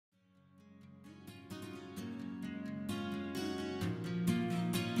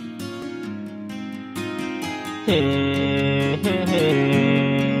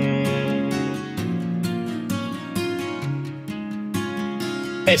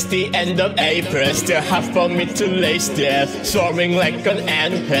It's the end of April, still half for me to lay still. Soaring like an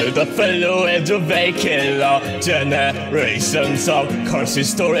anthill, the fellow is a vacant law. Generations of curses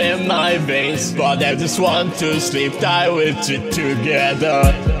stored in my veins, but I just want to sleep, die with you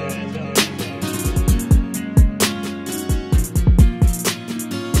together.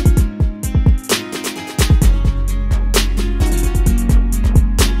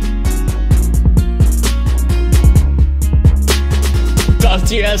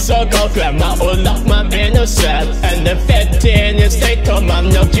 Years ago, grandma would lock my innocent, and then 15 years later, mom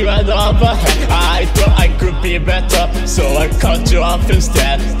knocked you out of her head. I thought I could be better, so I cut you off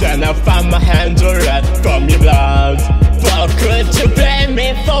instead. Then I found my hands were red from your blood. But could you blame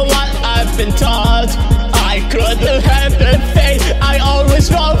me for what I've been taught? I couldn't help it, fate. I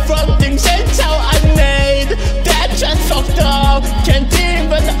always wrong from things that's how I made. That just fucked up, can't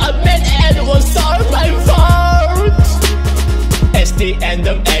even admit it was all my fault. It's the end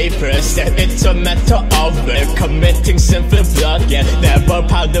of April, said it's a matter of will. Committing sinful blood, yet never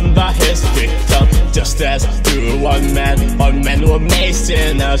pardoned by his victim. Just as through one man, all men were made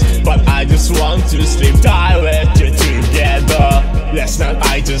sinners. But I just want to sleep, die with you together. Last night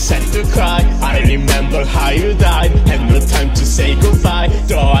I just had to cry, I remember how you died. Had no time to say goodbye,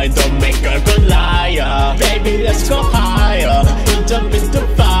 though I don't make a good liar. Baby, let's go higher, we'll jump into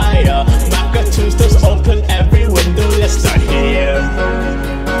fire. My cartoons doors open every window, let's start here.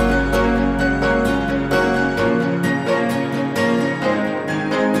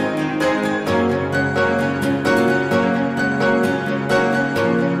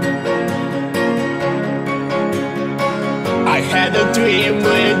 I had a dream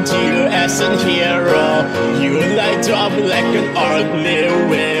with you as a hero. You light up like an ugly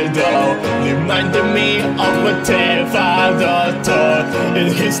widow, reminded me of a tale father told.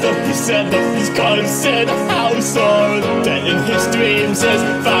 In his love he said of his constant household, that in his dreams his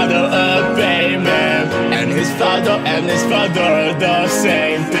father obeyed me, and his father the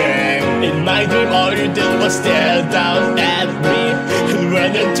same thing. In my dream all you did was stare down at me, and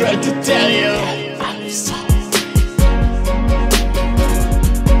when I tried to tell you I'm sorry,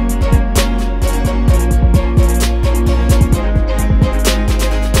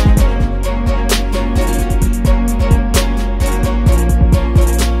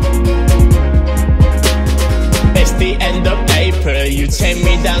 you take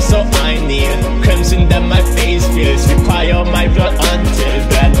me down so I need crimson that my face feels. Require my blood until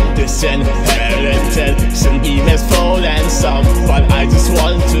then. Disinherited, some evils fall and some, but I just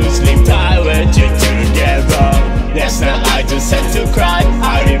want to sleep, die with you together. Last night I just had to cry,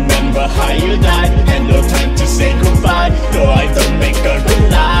 I remember how you died. Had no time to say goodbye, though I don't make a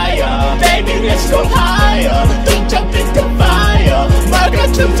good liar. Baby, let's go higher, don't jump into fire. My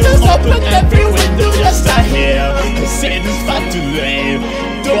cartoons just open every window, just I hear. Cause it is far too late,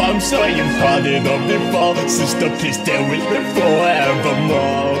 though I'm sure you've heard it all before. Sister, please stay with me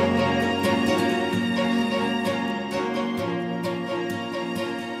forevermore.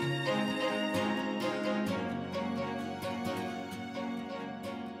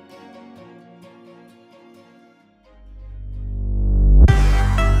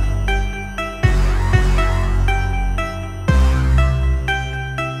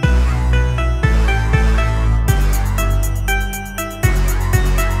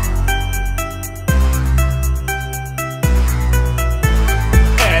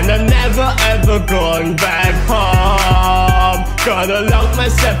 Ever going back home, gonna lock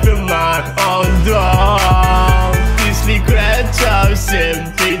myself in my own door. These regrets are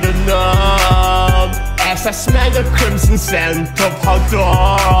simply the norm, as I smell the crimson scent of her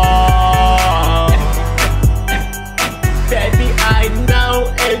door. Baby, I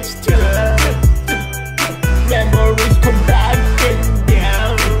know it's true, memories come back in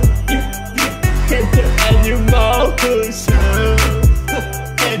down. Can't do anymore who's who.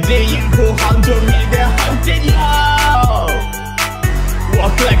 You who hunted me, they're hunting you.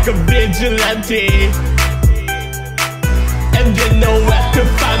 Walk like a vigilante, and you know where to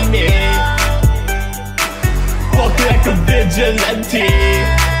find me. Walk like a vigilante,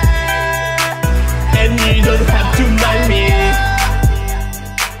 and you don't have to mind me.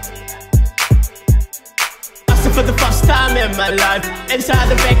 I said for the first time in my life, inside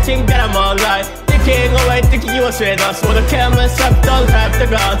the big thing that I'm alright. Thinking away, thinking you was with us. Wanna kill myself, don't have the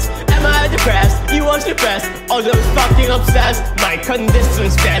guts. Am I depressed? You was depressed, or just fucking obsessed? My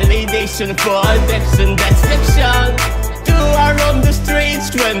condition's validation for addiction, that's fiction. Do I roam the streets,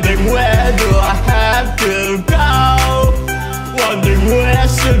 wondering where do I have to go? Wondering where I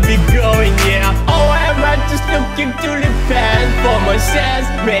should be going, yeah. Oh, am I just a looking to repent for my sins.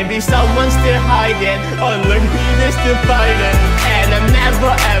 Maybe someone's still hiding, unlike me they're still fighting. And I'm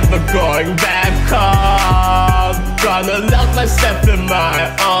never ever going back home. Gonna lock myself in my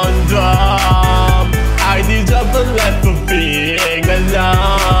own drum. I deserve a life for being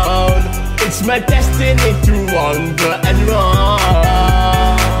alone. It's my destiny to wander and run.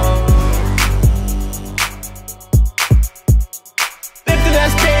 The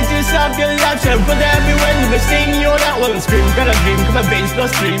last pages of your life shall put everywhere. Never sing you that one scream. Got a dream, come my veins, no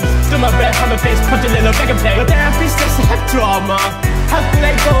stream. Still my breath on my face, punch a little back and play. But therapist says I have trauma. How can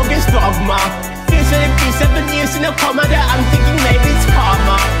I go against dogma? Feels like it's 7 years in a coma that I'm thinking maybe it's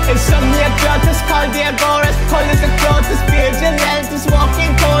karma. Insomnia, Glottis, Cardiagoras, colors and Glottis, Vigilantes,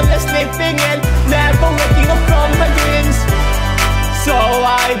 walking corners, sleeping in, never waking up from my dreams. So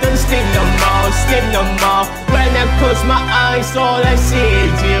I don't sleep no more, sleep no more. When I close my eyes, all I see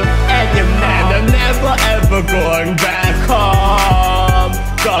is you and your man. I'm never ever going back home.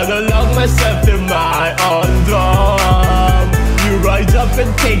 Gotta lock myself in my own drum. You rise up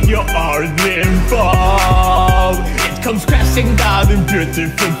and take your earthly fall. It comes crashing down and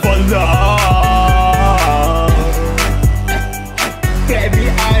beautiful for love. Baby,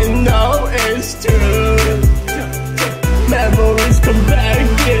 I know it's true. Memories come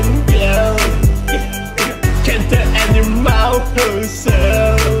back in, yeah. Can't tell any mouth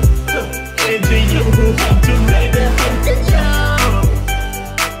herself. It's you who have to make it happen, yeah.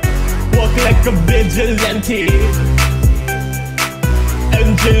 Walk like a vigilante,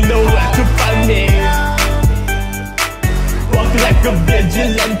 and you know where to find me. Walk like a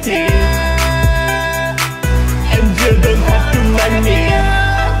vigilante, and you don't have to mind me.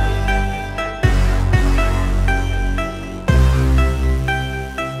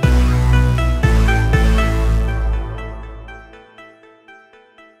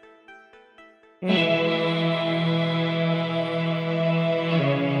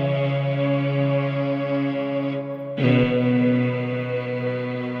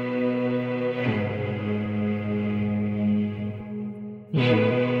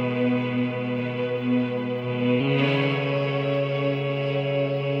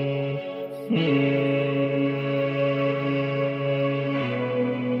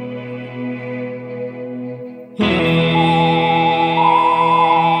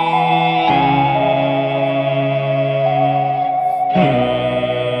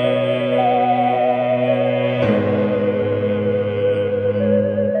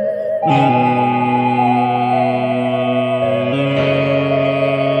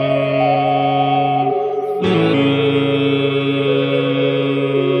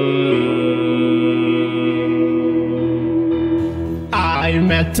 I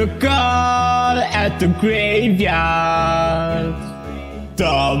met a girl at the graveyard.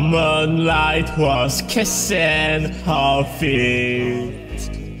 The moonlight was kissing her feet.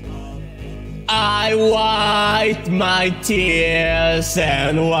 I wiped my tears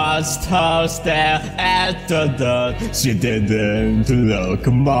and watched her stare at the dawn. She didn't look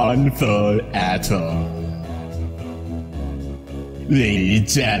mournful at all. The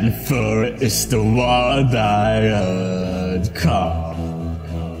Jennifer is the one I heard call.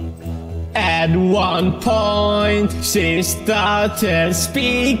 At one point, she started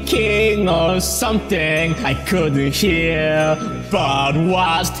speaking of something I couldn't hear, but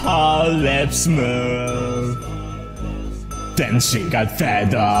watched her lips move. Then she got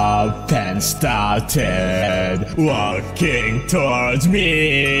fed up and started walking towards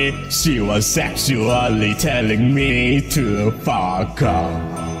me. She was actually telling me to fuck off.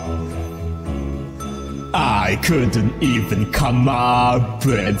 I couldn't even come up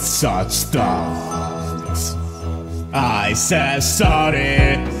with such thoughts. I said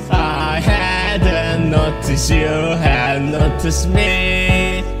sorry, I hadn't noticed you had noticed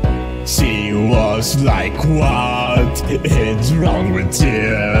me. She was like, what is wrong with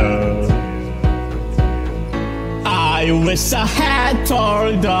you? I wish I had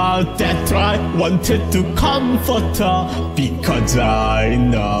told her that I wanted to comfort her, because I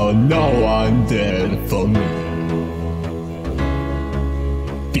know no one did for me.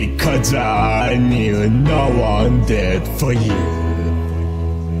 Because I knew no one did for you.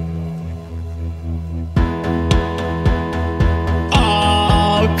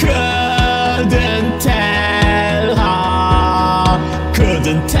 Oh, couldn't tell her,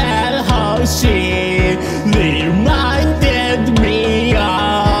 couldn't tell her she reminded me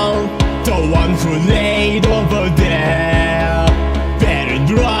of the one who laid over there, buried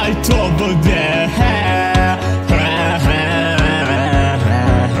right over there.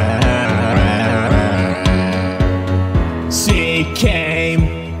 She came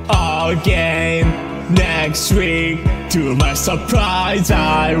again next week. To my surprise,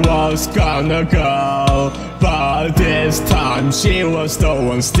 I was gonna go, but this time she was the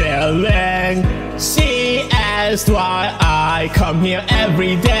one staring. She asked why I come here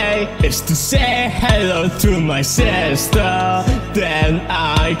every day. It's to say hello to my sister, then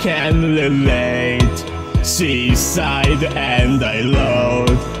I can relate. She sighed and I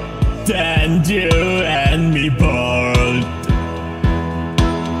loved, then you and me both.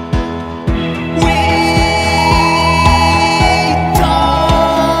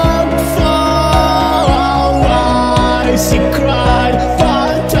 She cried,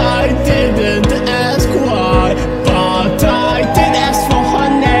 but I didn't ask why. But I did ask for her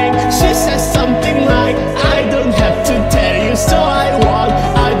name. She said something like, I don't have to tell you, so I won't.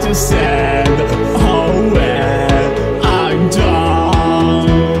 I just said, oh well, I'm done.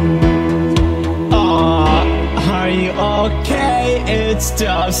 Are you okay? It's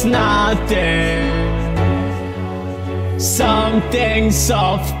just nothing. Something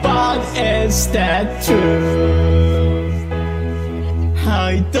soft, but is that true?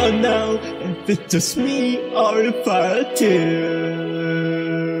 I don't know if it's just me or if I too.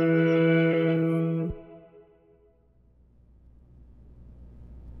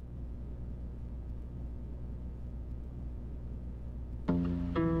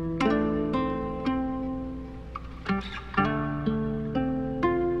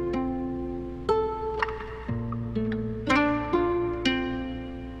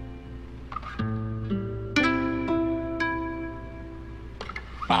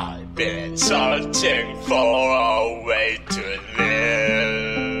 I've been searching for a way to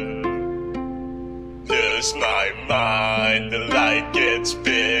live. Lose my mind like it's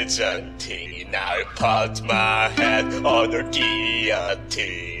Byzantine. I put my head on the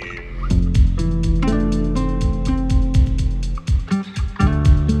guillotine.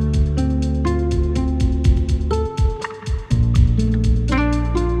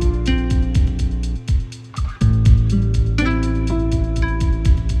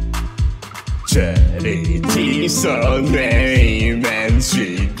 Charity's her name and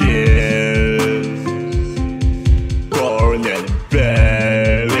she gives. Born and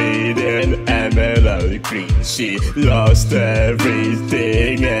buried in emerald green, she lost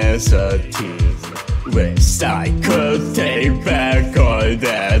everything as a teen. Wish I could take back all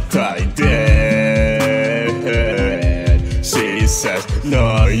that I did. She says,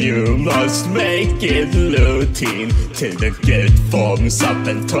 no, you must make it routine till the guilt forms up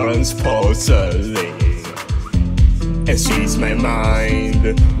and turns porcelain. And she's my mind,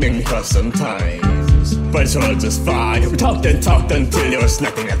 make me hurt sometimes, but it's all just fine. We talked until there was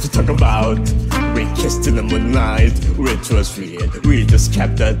nothing left to talk about. We kissed in the moonlight, which was real. We just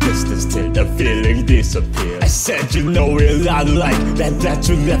kept the distance till the feeling disappeared. I said, you know we're not alike, that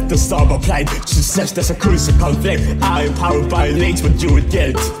you left the storm applied. She says there's a crucial conflict, I am powered by links, but you would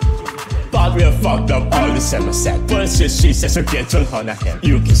guilt. But we're fucked up all the same. I said bullshit, she says her guilt on her head.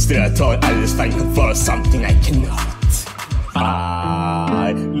 You can still at all, I just find her for something I cannot.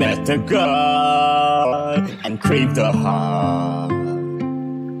 I met a girl and craved her heart.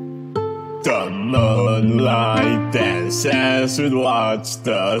 The moonlight dances would watch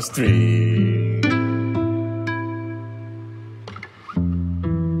the street.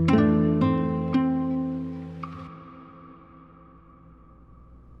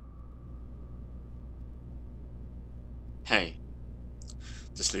 Hey,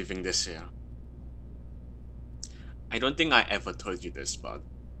 just leaving this here. I don't think I ever told you this, but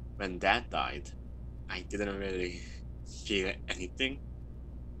when Dad died, I didn't really feel anything.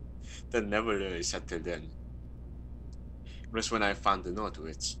 That never really settled in. It was when I found the note,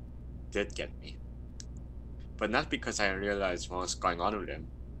 which did get me. But not because I realized what was going on with him,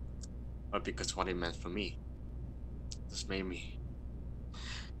 but because what it meant for me. This made me.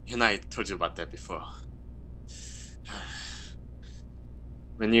 And I told you about that before.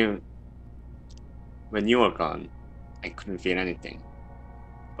 When you were gone, I couldn't feel anything.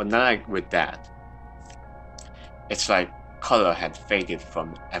 But not like with Dad. It's like color had faded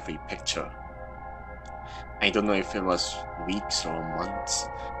from every picture. I don't know if it was weeks or months,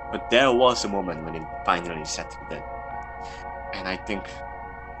 but there was a moment when it finally settled in. And I think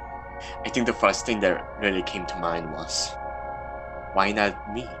the first thing that really came to mind was, why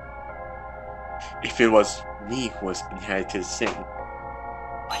not me? If it was me who was inherited sin,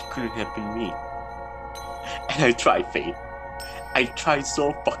 why couldn't it have been me? And I tried, Faith. I tried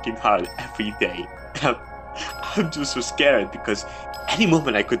so fucking hard every day. I'm just so scared because any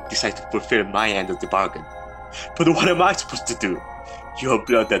moment I could decide to fulfill my end of the bargain. But what am I supposed to do? Your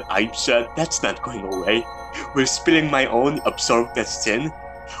blood that I've shed, that's not going away. Will spilling my own absorb that sin?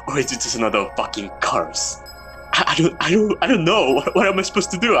 Or is it just another fucking curse? I don't know. What am I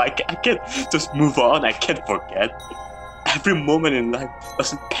supposed to do? I can't just move on. I can't forget. Every moment in life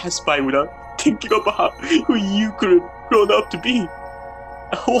doesn't pass by without thinking about who you could have grown up to be.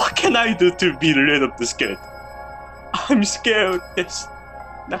 What can I do to be rid of this guilt? I'm scared. There's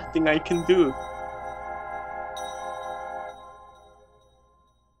nothing I can do.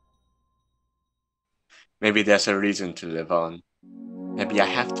 Maybe there's a reason to live on. Maybe I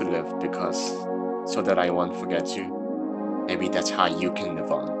have to live because so that I won't forget you. Maybe that's how you can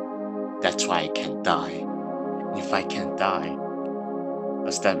live on. That's why I can't die. And if I can't die,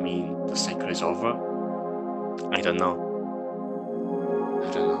 does that mean the cycle is over? I don't know.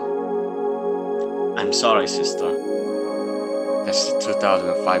 I'm sorry, sister. That's the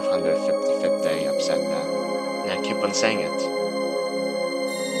 2555th day I've said that. And I keep on saying it.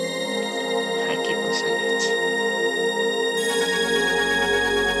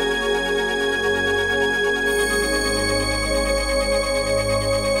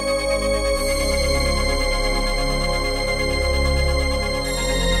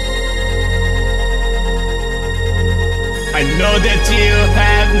 I know that you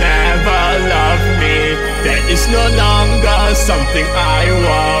have never loved me. There is no longer something I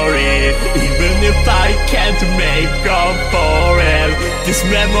worry. Even if I can't make up for it, this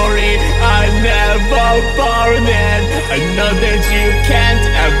memory I never forget. I know that you can't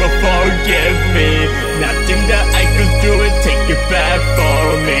ever forgive me. Nothing that I could do will take it back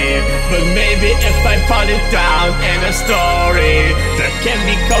for me. But maybe if I put it down in a story, that can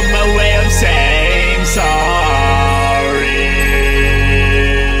become my way of saying sorry.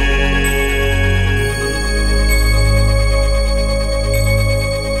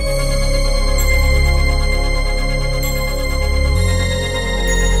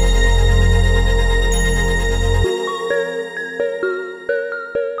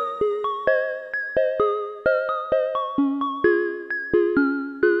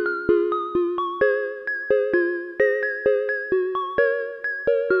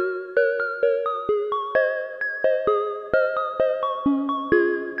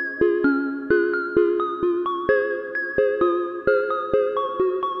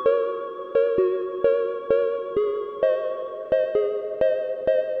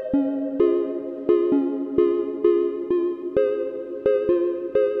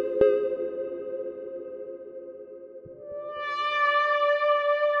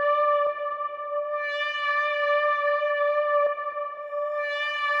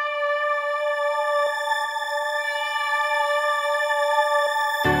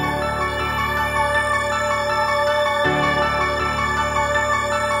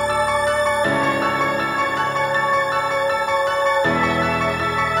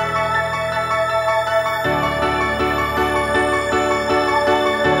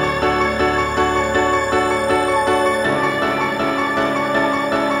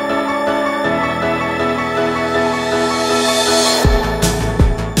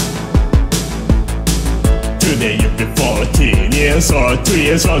 Today you've been 14 years or 2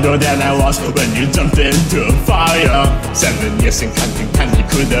 years older than I was when you jumped into fire. 7 years in counting time you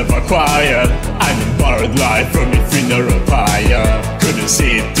could have acquired. I'm in borrowed life from your funeral pyre. Couldn't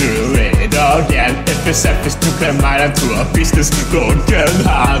see it through it again. If it's selfish to clear my life to a piece this broken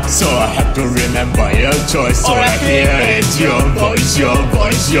heart. So I had to remember your choice. So I hear it's your voice, your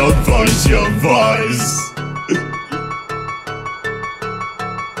voice, your voice, your voice.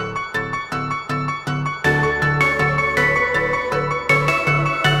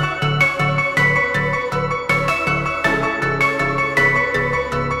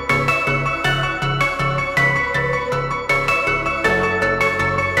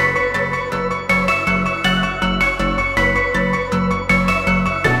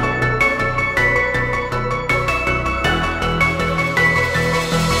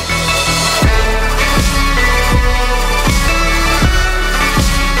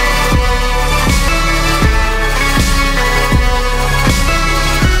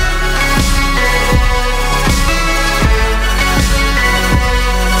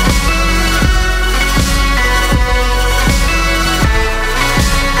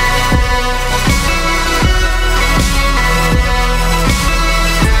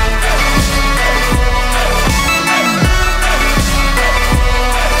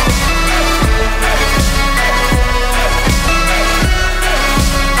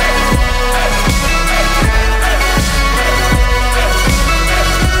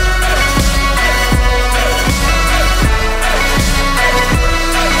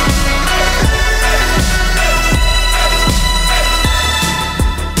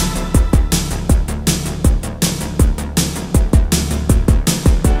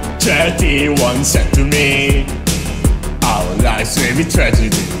 Charity once said to me, lives may be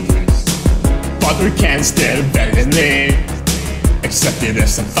tragedies, but we can still believe, accept it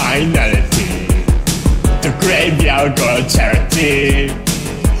as a finality. The graveyard girl charity,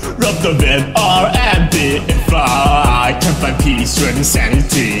 rob the bed or empty. If I can find peace with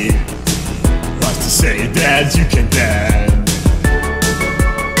insanity, what's to say that you can then?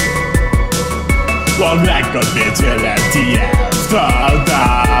 One lack of vigilante after.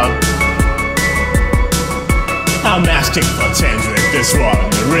 I'm asking for change with this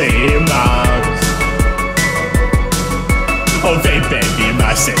wandering mouth. Oh baby,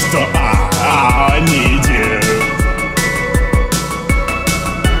 my sister, I need you.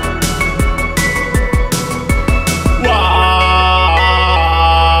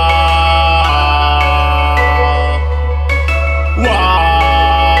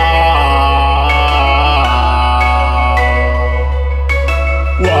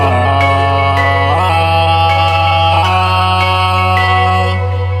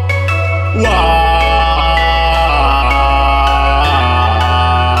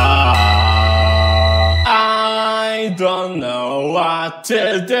 I don't know what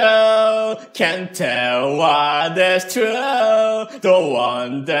to do, can't tell what is true. The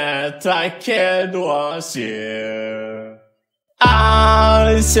one that I killed was you.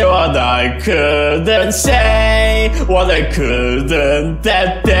 I said what I couldn't say, what I couldn't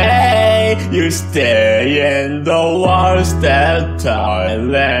that day. You stay in the walls that I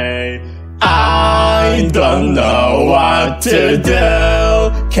lay. I don't know what to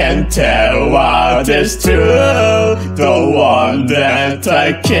do, can't tell what is true. The one that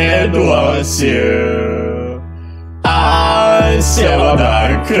I killed was you. I said what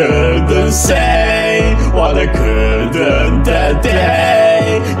I couldn't say, what I couldn't that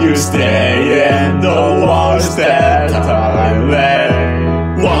day. You stay in the walls that I lay.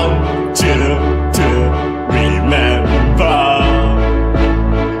 Want you to remember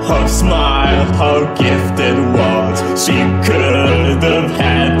her smile, her gifted words. She could have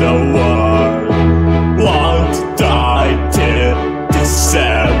had the world. Won't die till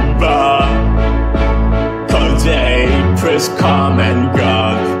December. 'Cause April's come and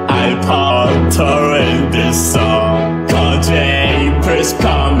gone, I put her in this song. 'Cause April's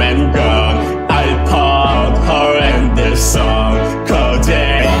come and gone, I put her in this song. 'Cause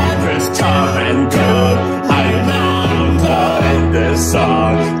April's come and gone, I put her in this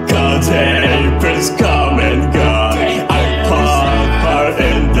song. 'Cause April's come and gone, I put her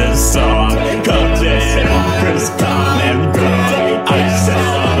in this song. 'Cause April's come and gone, I set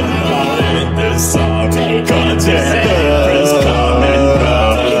her in this song. 'Cause April's come and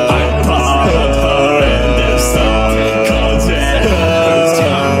gone, I put her in this song. 'Cause April's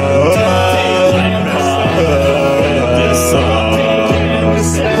come and gone, I put her in this song.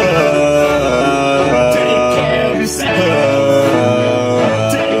 Take care of yourself.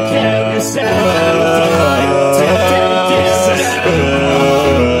 Take care of yourself.